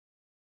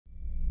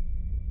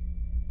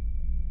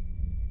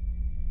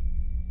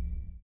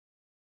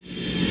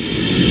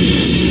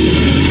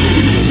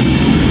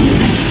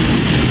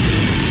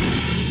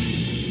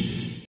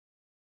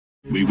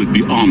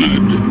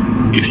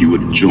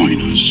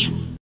Join us.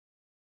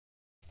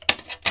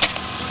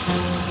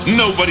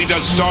 Nobody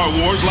does Star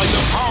Wars like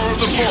the power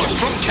of the Force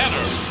from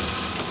Kenner.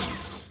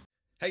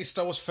 Hey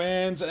Star Wars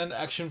fans and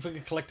action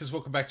figure collectors,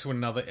 welcome back to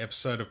another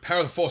episode of Power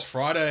of the Force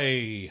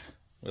Friday.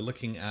 We're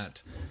looking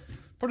at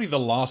probably the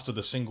last of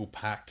the single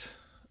packed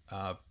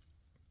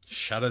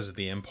Shadows of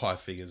the Empire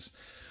figures.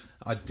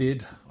 I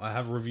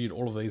have reviewed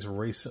all of these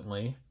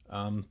recently.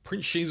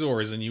 Prince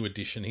Shizor is a new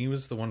addition. He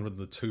was the one with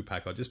the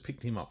 2-pack. I just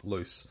picked him up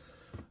loose.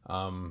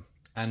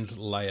 And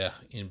Leia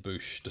in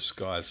Boussh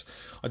disguise.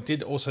 I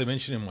did also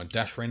mention in my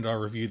Dash Render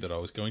review that I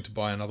was going to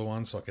buy another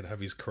one so I could have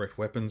his correct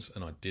weapons,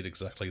 and I did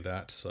exactly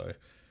that, so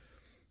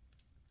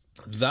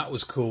that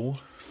was cool.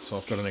 So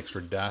I've got an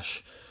extra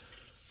Dash.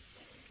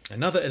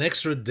 An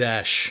extra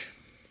Dash.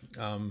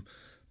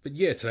 But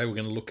yeah, today we're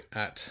going to look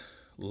at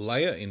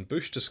Leia in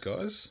Boussh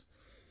disguise.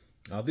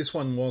 This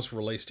one was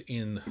released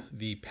in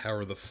the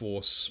Power of the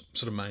Force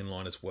sort of main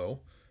line as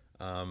well,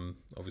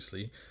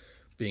 obviously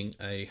being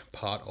a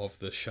part of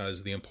the Shadows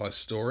of the Empire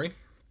story.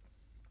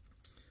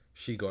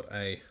 She got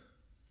a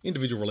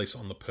individual release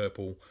on the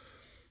purple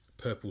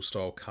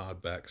style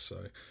card back.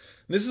 So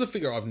this is a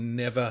figure I've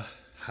never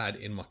had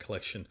in my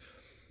collection,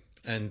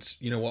 and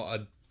you know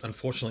what,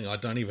 unfortunately I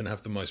don't even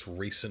have the most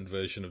recent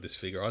version of this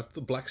figure. I have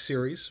the Black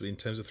Series in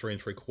terms of 3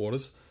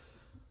 3/4.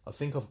 I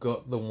think I've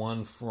got the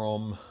one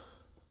from,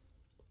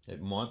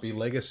 it might be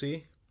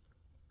Legacy,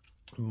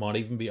 it might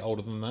even be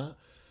older than that,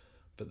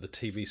 but the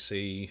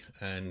TVC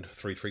and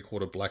 3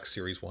 3/4 Black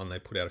Series one they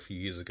put out a few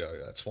years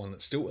ago, that's one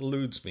that still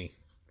eludes me.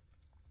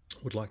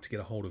 Would like to get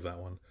a hold of that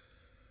one.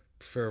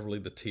 Preferably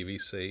the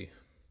TVC.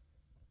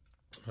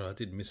 But I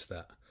did miss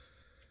that.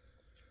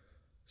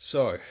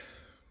 So,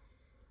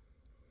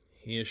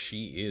 here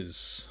she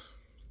is.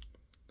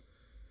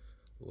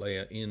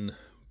 Leia in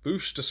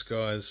Boussh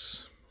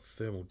disguise,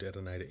 thermal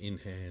detonator in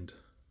hand.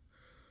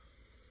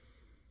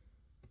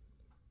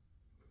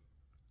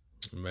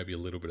 Maybe a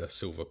little bit of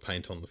silver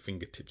paint on the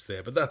fingertips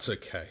there, but that's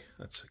okay.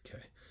 That's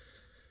okay.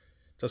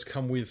 It does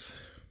come with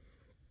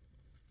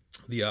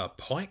the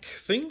pike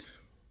thing.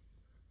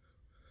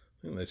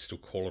 I think they still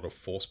call it a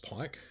force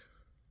pike.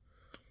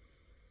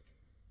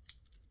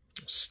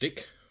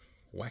 Stick.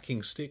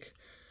 Whacking stick.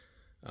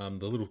 The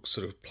little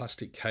sort of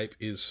plastic cape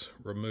is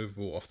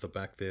removable off the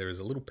back there. There's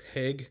a little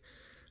peg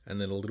and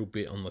then a little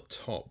bit on the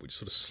top, which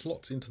sort of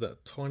slots into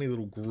that tiny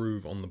little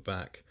groove on the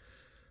back.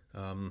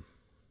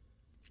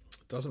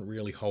 Doesn't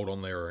really hold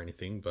on there or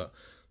anything, but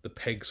the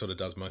peg sort of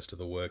does most of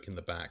the work in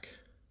the back.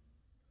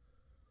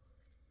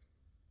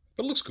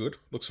 But it looks good,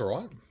 looks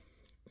alright.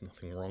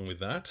 Nothing wrong with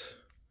that.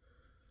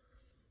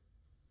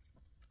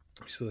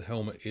 So the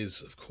helmet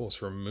is, of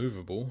course,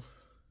 removable.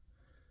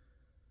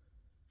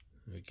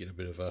 We get a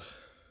bit of a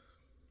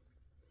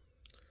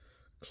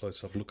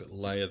close-up look at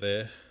Leia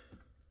there.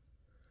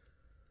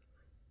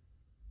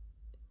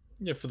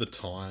 Yeah, for the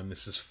time,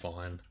 this is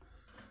fine.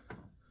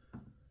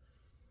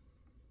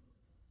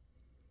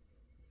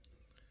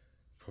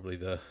 Probably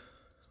the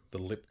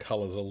lip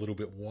colour's a little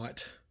bit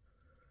white.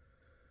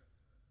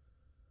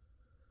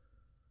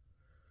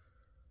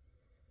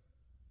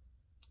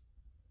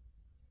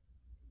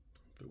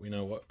 But we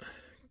know what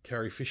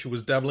Carrie Fisher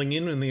was dabbling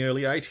in the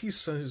early 80s,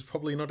 so it's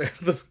probably not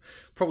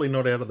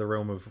out of the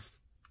realm of,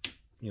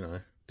 you know,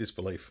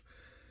 disbelief.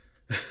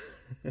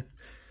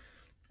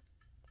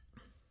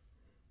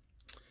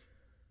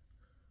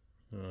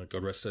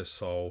 God rest her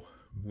soul.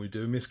 We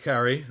do miss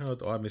Carrie.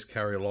 I miss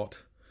Carrie a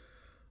lot.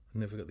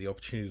 Never got the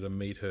opportunity to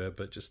meet her,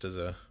 but just as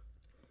a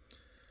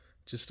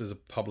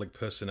public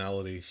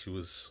personality, she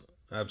was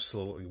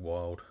absolutely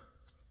wild.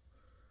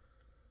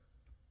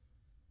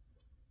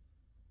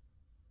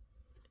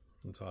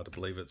 It's hard to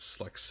believe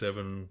it's like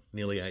 7,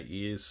 nearly 8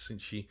 years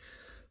since she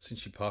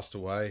passed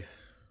away.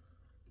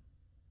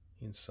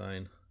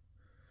 Insane.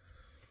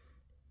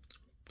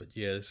 But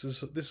yeah,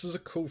 this is a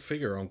cool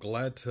figure. I'm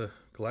glad to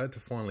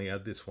finally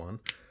add this one.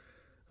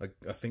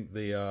 I think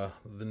the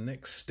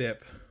next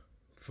step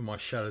for my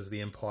Shadows of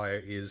the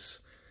Empire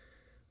is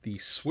the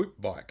swoop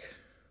bike,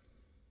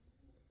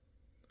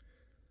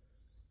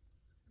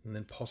 and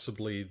then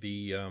possibly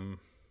the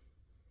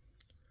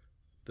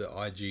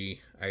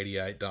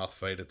IG-88 Darth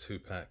Vader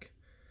 2-pack.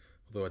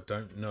 Although I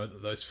don't know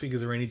that those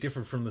figures are any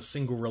different from the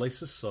single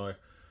releases, so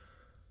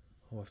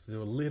I'll have to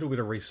do a little bit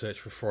of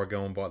research before I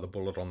go and bite the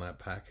bullet on that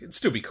pack. It'd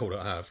still be cool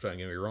to have, don't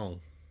get me wrong.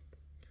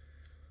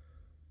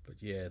 But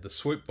yeah, the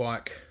swoop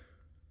bike,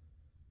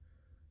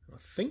 I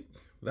think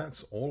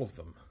that's all of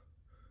them.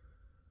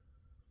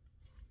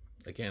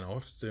 Again, I'll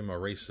have to do my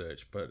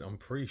research, but I'm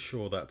pretty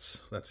sure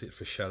that's it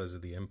for Shadows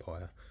of the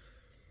Empire.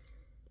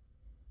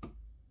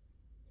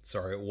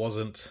 Sorry, it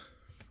wasn't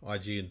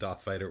IG and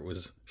Darth Vader, it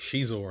was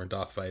Shizor and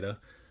Darth Vader.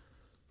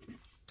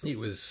 It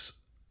was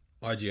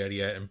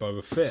IG-88 and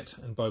Boba Fett,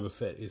 and Boba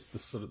Fett is the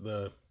sort of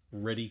the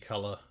ready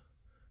colour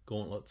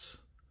gauntlets.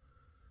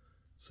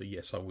 So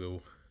yes, I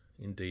will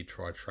indeed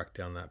try to track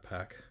down that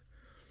pack.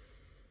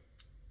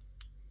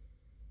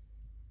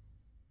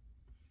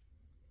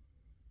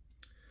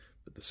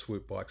 But the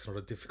swoop bike's not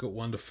a difficult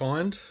one to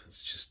find.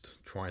 It's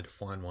just trying to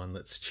find one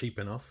that's cheap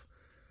enough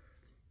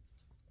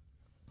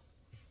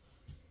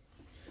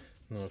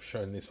know I've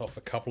shown this off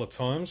a couple of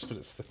times, but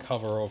it's the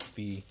cover of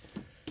the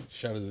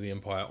Shadows of the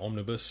Empire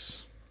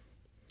Omnibus.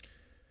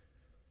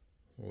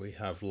 We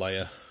have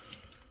Leia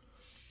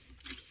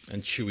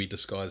and Chewie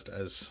disguised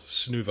as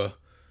Snoover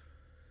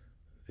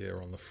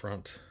there on the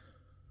front.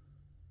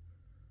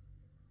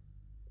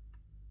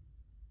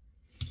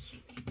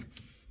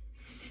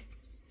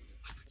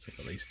 So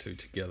got these two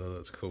together,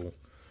 that's cool.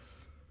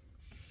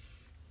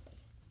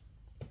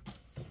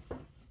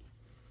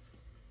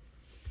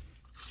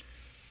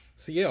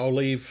 So yeah, I'll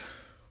leave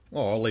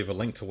a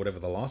link to whatever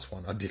the last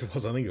one I did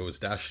was. I think it was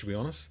Dash, to be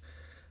honest.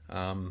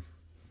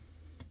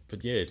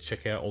 But yeah,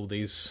 check out all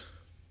these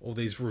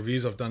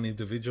reviews I've done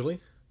individually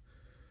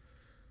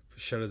for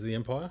Shadows of the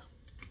Empire.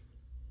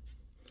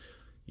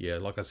 Yeah,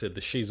 like I said,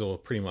 the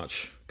Shizor pretty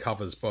much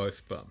covers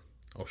both, but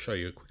I'll show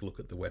you a quick look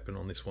at the weapon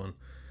on this one.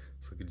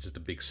 It's like just a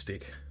big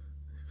stick.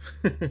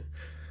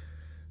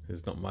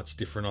 There's not much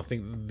different. I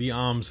think the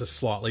arms are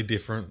slightly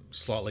different,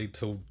 slightly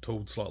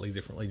tooled slightly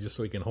differently, just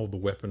so you can hold the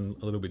weapon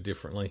a little bit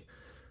differently.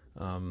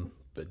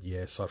 But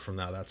yeah, aside from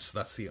that,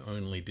 that's the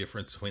only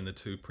difference between the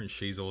two Prince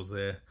Shizors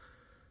there.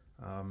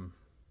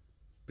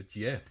 But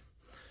yeah,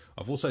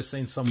 I've also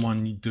seen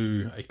someone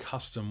do a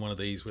custom one of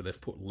these where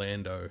they've put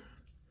Lando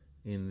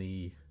in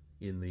the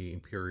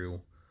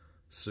Imperial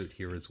suit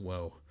here as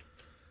well.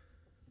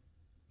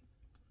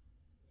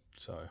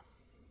 So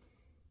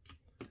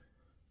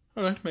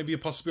I don't know, maybe a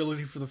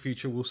possibility for the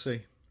future, we'll see.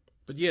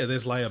 But yeah,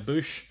 there's Leia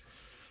Boussh,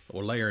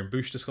 or Leia in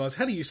Boussh disguise.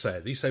 How do you say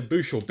it? Do you say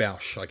Boussh or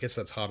Boussh? I guess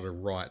that's harder to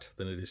write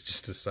than it is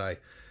just to say.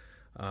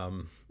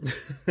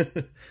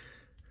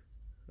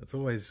 It's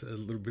always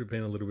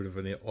been a little bit of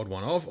an odd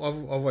one. I've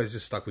always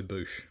just stuck with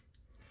Boussh.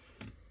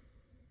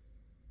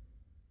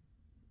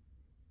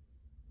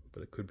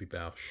 But it could be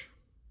Boussh.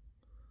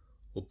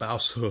 Or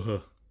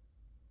Boussh.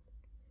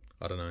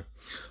 I don't know.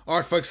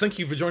 Alright folks, thank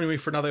you for joining me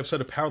for another episode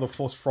of Power of the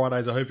Force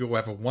Fridays. I hope you all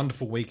have a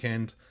wonderful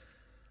weekend.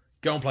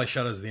 Go and play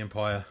Shadows of the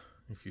Empire,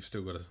 if you've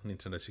still got a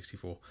Nintendo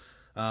 64.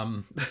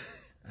 And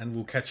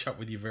we'll catch up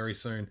with you very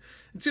soon.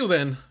 Until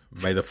then,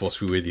 may the Force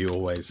be with you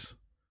always.